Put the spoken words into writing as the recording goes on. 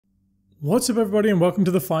What's up everybody, and welcome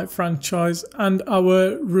to the Fight franchise and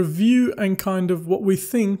our review and kind of what we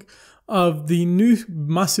think of the new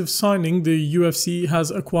massive signing the UFC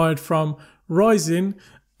has acquired from Rizin,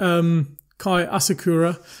 Kai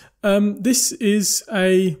Asakura. This is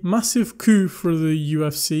a massive coup for the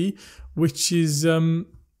UFC, which is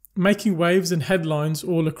making waves and headlines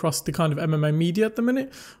all across the kind of MMA media at the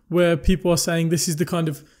minute, where people are saying this is the kind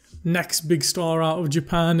of next big star out of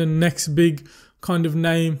Japan and next big kind of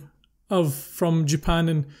name from Japan,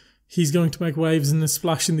 and he's going to make waves and a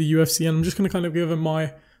splash in the UFC. And I'm just going to kind of give him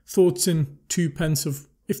my thoughts in 2 pence of,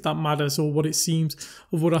 if that matters, or what it seems,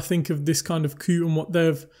 of what I think of this kind of coup and what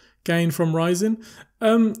they've gained from Rizin.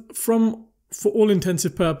 For all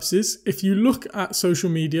intensive purposes, if you look at social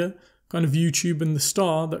media, kind of YouTube, and the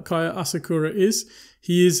star that Kai Asakura is,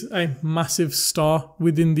 he is a massive star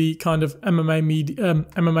within the kind of MMA media,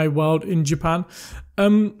 MMA world in Japan.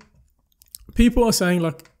 People are saying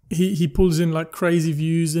like he pulls in like crazy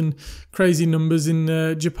views and crazy numbers in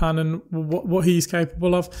Japan and what he's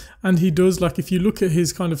capable of, and he does. Like if you look at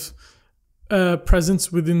his kind of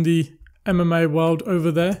presence within the MMA world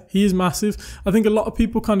over there, he is massive. I think a lot of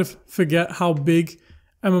people kind of forget how big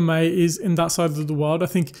MMA is in that side of the world. I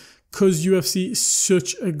think because UFC is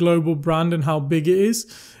such a global brand and how big it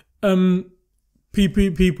is,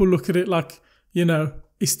 people look at it like, you know,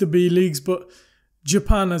 it's the B leagues, but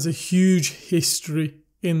Japan has a huge history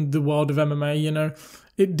in the world of MMA. You know,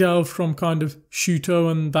 it delved from kind of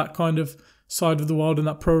Shuto and that kind of side of the world and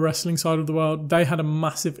that pro wrestling side of the world. They had a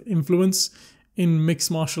massive influence in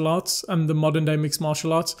mixed martial arts and the modern day mixed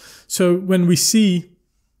martial arts. So when we see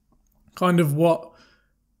kind of what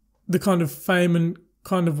the kind of fame and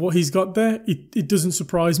kind of what he's got there, it doesn't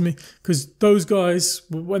surprise me, because those guys,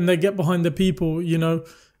 when they get behind their people, you know,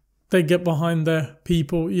 they get behind their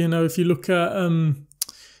people. You know, if you look at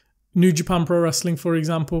New Japan Pro Wrestling, for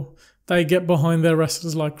example, they get behind their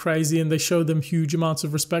wrestlers like crazy and they show them huge amounts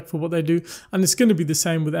of respect for what they do. And it's going to be the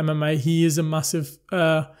same with MMA. He is a massive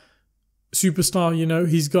superstar. You know,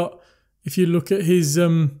 he's got, if you look at his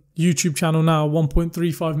YouTube channel now,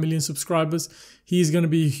 1.35 million subscribers. He's going to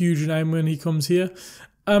be a huge name when he comes here.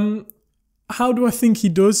 How do I think he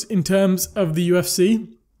does in terms of the UFC?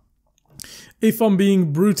 If I'm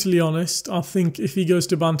being brutally honest, I think if he goes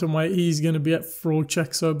to bantamweight, he's going to be at fraud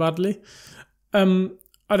check so badly. I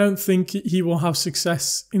don't think he will have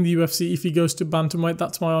success in the UFC if he goes to bantamweight.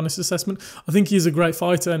 That's my honest assessment. I think he's a great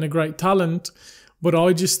fighter and a great talent, but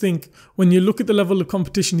I just think when you look at the level of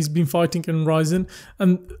competition he's been fighting in Rizin,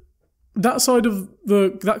 and that side of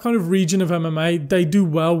that kind of region of MMA, they do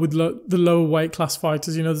well with the lower weight class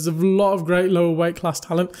fighters. You know, there's a lot of great lower weight class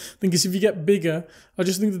talent. I think as if you get bigger, I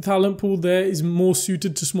just think the talent pool there is more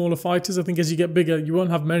suited to smaller fighters. I think as you get bigger, you won't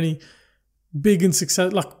have many big and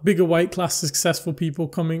bigger weight class successful people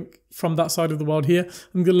coming from that side of the world here.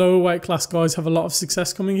 I think the lower weight class guys have a lot of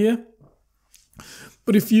success coming here.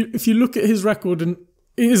 But if you look at his record, and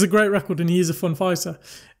it is a great record and he is a fun fighter,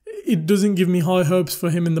 it doesn't give me high hopes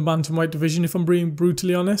for him in the bantamweight division, if I'm being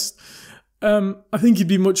brutally honest. I think he'd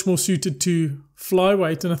be much more suited to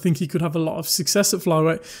flyweight, and I think he could have a lot of success at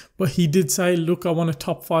flyweight. But he did say, look, I want a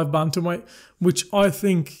top 5 bantamweight, which I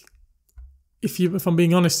think, if I'm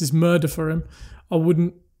being honest, is murder for him. I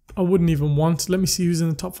wouldn't even want. Let me see who's in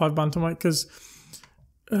the top 5 bantamweight, because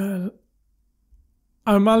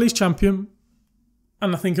O'Malley's champion.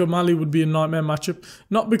 And I think O'Malley would be a nightmare matchup.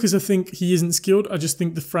 Not because I think he isn't skilled. I just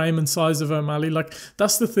think the frame and size of O'Malley. Like,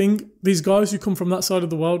 that's the thing. These guys who come from that side of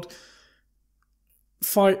the world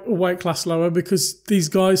fight a weight class lower, because these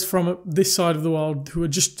guys from this side of the world who are they're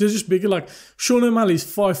just bigger. Like, Sean O'Malley's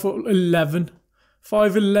 5'11",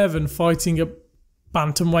 fighting at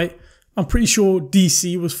bantamweight. I'm pretty sure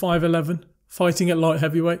DC was 5'11", fighting at light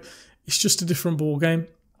heavyweight. It's just a different ball game.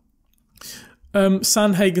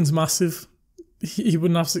 Sandhagen's massive. He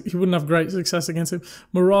wouldn't have great success against him.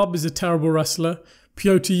 Marab is a terrible wrestler.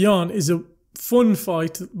 Piotr Jan is a fun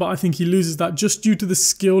fight, but I think he loses that just due to the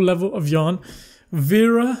skill level of Jan.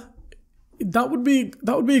 Vera, that would be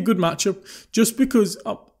a good matchup, just because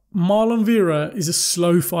Marlon Vera is a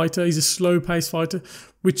slow fighter. He's a slow-paced fighter,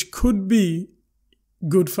 which could be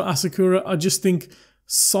good for Asakura. I just think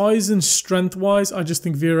size and strength-wise, I just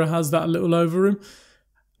think Vera has that a little over him.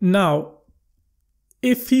 Now,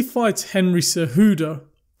 if he fights Henry Cejudo,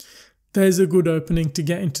 there's a good opening to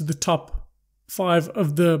get into the top 5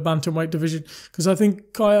 of the bantamweight division, because I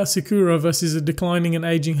think Kai Asakura versus a declining and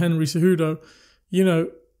aging Henry Cejudo, you know,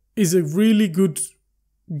 is a really good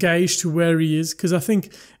gauge to where he is, because I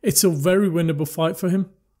think it's a very winnable fight for him.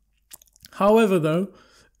 However, though,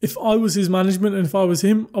 if I was his management and if I was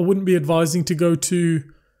him, I wouldn't be advising to go to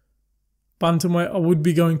bantamweight, I would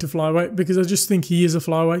be going to flyweight, because I just think he is a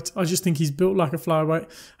flyweight. I just think he's built like a flyweight,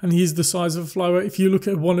 and he's the size of a flyweight. If you look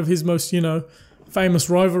at one of his most, famous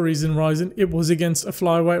rivalries in Rising, it was against a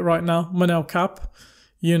flyweight right now, Manel Cap.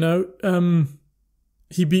 He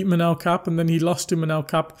beat Manel Cap, and then he lost to Manel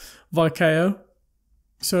Cap via KO.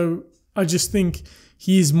 So I just think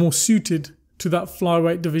he is more suited to that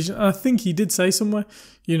flyweight division. And I think he did say somewhere,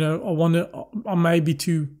 I may be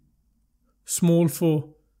too small for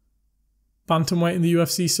bantamweight in the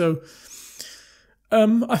UFC. So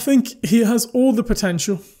I think he has all the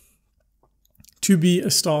potential to be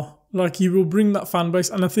a star. Like, he will bring that fan base.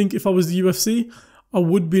 And I think if I was the UFC, I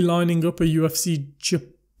would be lining up a UFC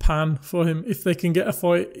Japan for him. If they can get a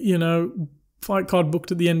fight, fight card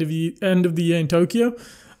booked at the end of the year in Tokyo,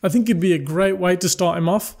 I think it'd be a great way to start him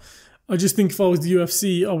off. I just think if I was the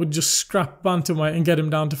UFC, I would just scrap bantamweight and get him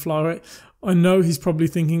down to flyweight. I know he's probably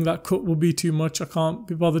thinking that cut will be too much. I can't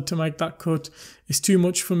be bothered to make that cut. It's too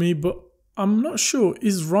much for me, but I'm not sure.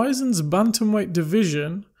 Is Ryzen's bantamweight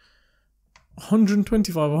division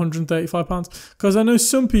 125, 135 pounds? Because I know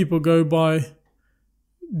some people go by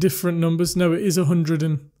different numbers. No, it is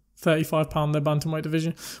 135 pound, their bantamweight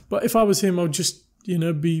division. But if I was him, I would just, be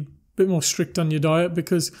a bit more strict on your diet,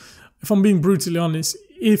 because if I'm being brutally honest,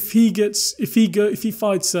 if he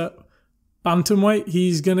fights at bantamweight,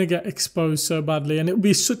 he's gonna get exposed so badly, and it would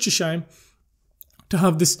be such a shame to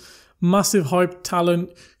have this massive hype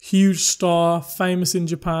talent, huge star, famous in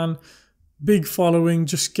Japan, big following,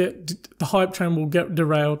 the hype train will get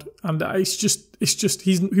derailed, and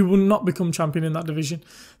he will not become champion in that division.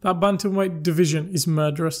 That bantamweight division is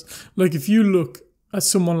murderous. Like, if you look at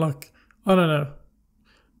someone like, I don't know,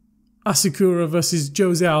 Asakura versus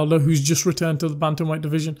Jose Aldo, who's just returned to the bantamweight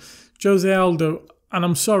division. Jose Aldo, and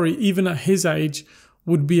I'm sorry, even at his age,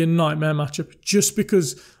 would be a nightmare matchup, just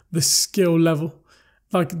because the skill level.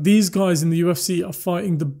 Like, these guys in the UFC are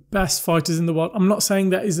fighting the best fighters in the world. I'm not saying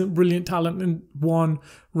there isn't brilliant talent in one,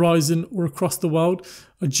 Ryzen, or across the world.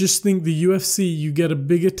 I just think the UFC, you get a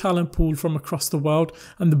bigger talent pool from across the world,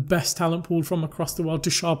 and the best talent pool from across the world to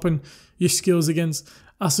sharpen your skills against.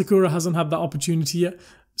 Asakura hasn't had that opportunity yet.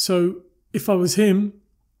 So if I was him,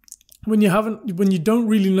 when you don't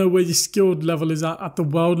really know where your skilled level is at the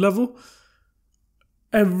world level,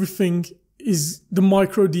 everything is, the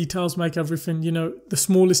micro details make everything, the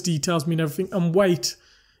smallest details mean everything. And weight,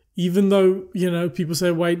 even though, people say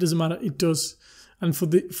weight doesn't matter, it does. And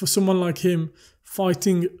for someone like him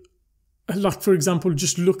fighting, like, for example,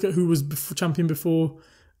 just look at who was champion before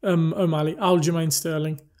O'Malley, Aljamain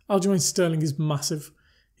Sterling. Aljamain Sterling is massive.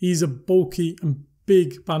 He's a bulky and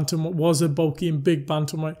big bantamweight, was a bulky and big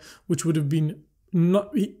bantamweight, which would have been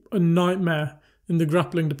a nightmare in the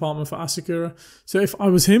grappling department for Asakura. So if I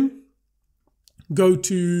was him, go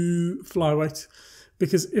to flyweight,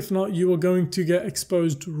 because if not, you are going to get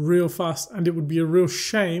exposed real fast, and it would be a real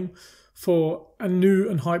shame for a new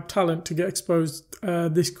and hyped talent to get exposed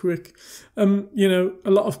this quick. A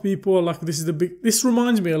lot of people are like, this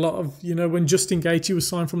reminds me a lot of, when Justin Gaethje was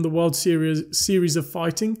signed from the World Series of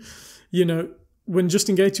Fighting. When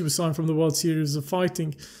Justin Gaethje was signed from the World Series of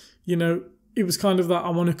Fighting, it was kind of that, I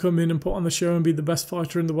want to come in and put on the show and be the best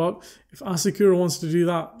fighter in the world. If Asakura wants to do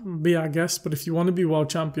that, be our guest. But if you want to be world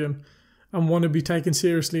champion and want to be taken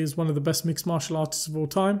seriously as one of the best mixed martial artists of all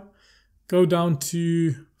time, go down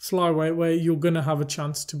to flyweight, where you're going to have a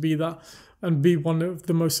chance to be that and be one of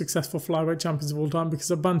the most successful flyweight champions of all time.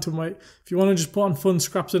 Because at bantamweight, if you want to just put on fun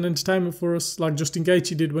scraps and entertainment for us, like Justin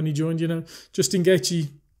Gaethje did when he joined, Justin Gaethje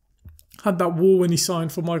had that war when he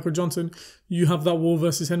signed for Michael Johnson. You have that war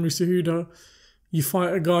versus Henry Cejudo. You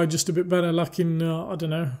fight a guy just a bit better, like in,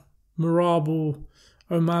 Merab or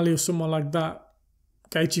O'Malley or someone like that.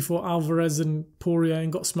 Gaethje fought Alvarez and Poirier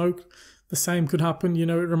and got smoked. The same could happen.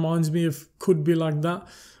 It reminds me of, could be like that.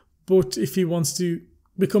 But if he wants to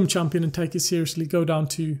become champion and take it seriously, go down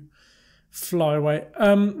to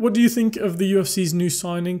flyweight. What do you think of the UFC's new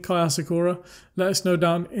signing, Kai Asakura? Let us know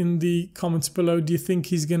down in the comments below. Do you think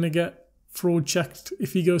he's going to get fraud checked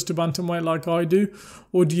if he goes to bantamweight like I do?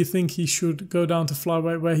 Or do you think he should go down to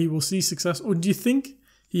flyweight where he will see success? Or do you think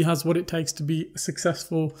he has what it takes to be a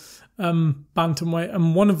successful bantamweight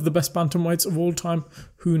and one of the best bantamweights of all time?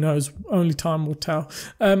 Who knows? Only time will tell.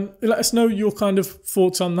 Let us know your kind of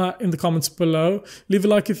thoughts on that in the comments below. Leave a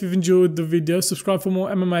like if you've enjoyed the video. Subscribe for more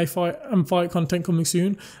MMA fight content coming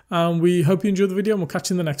soon. And we hope you enjoyed the video, and we'll catch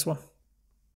you in the next one.